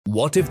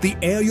What if the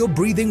air you're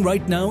breathing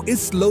right now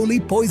is slowly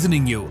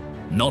poisoning you?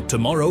 Not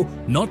tomorrow,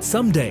 not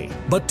someday,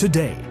 but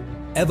today.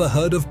 Ever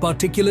heard of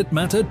particulate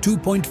matter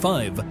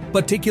 2.5,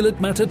 particulate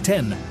matter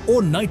 10,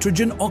 or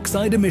nitrogen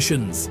oxide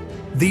emissions?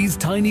 These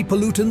tiny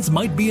pollutants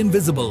might be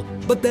invisible,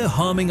 but they're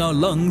harming our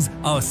lungs,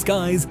 our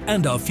skies,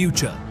 and our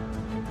future.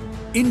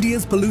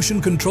 India's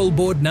Pollution Control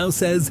Board now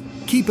says,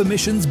 keep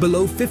emissions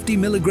below 50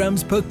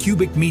 milligrams per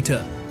cubic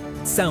meter.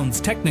 Sounds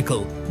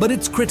technical, but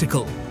it's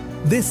critical.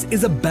 This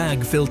is a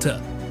bag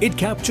filter. It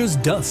captures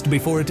dust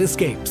before it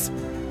escapes.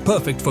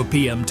 Perfect for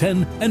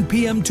PM10 and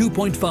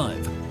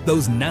PM2.5,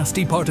 those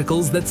nasty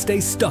particles that stay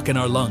stuck in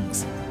our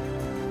lungs.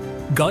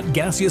 Got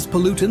gaseous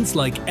pollutants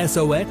like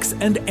SOx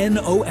and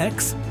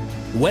NOx?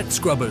 Wet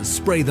scrubbers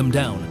spray them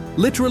down,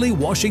 literally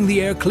washing the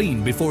air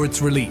clean before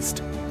it's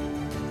released.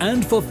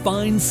 And for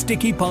fine,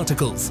 sticky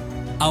particles,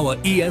 our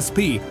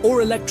ESP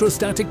or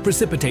electrostatic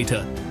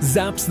precipitator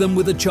zaps them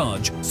with a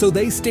charge so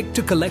they stick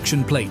to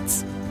collection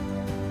plates.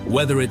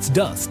 Whether it's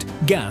dust,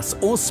 gas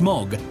or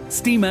smog,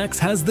 Steamax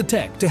has the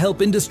tech to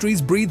help industries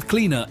breathe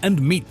cleaner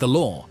and meet the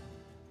law.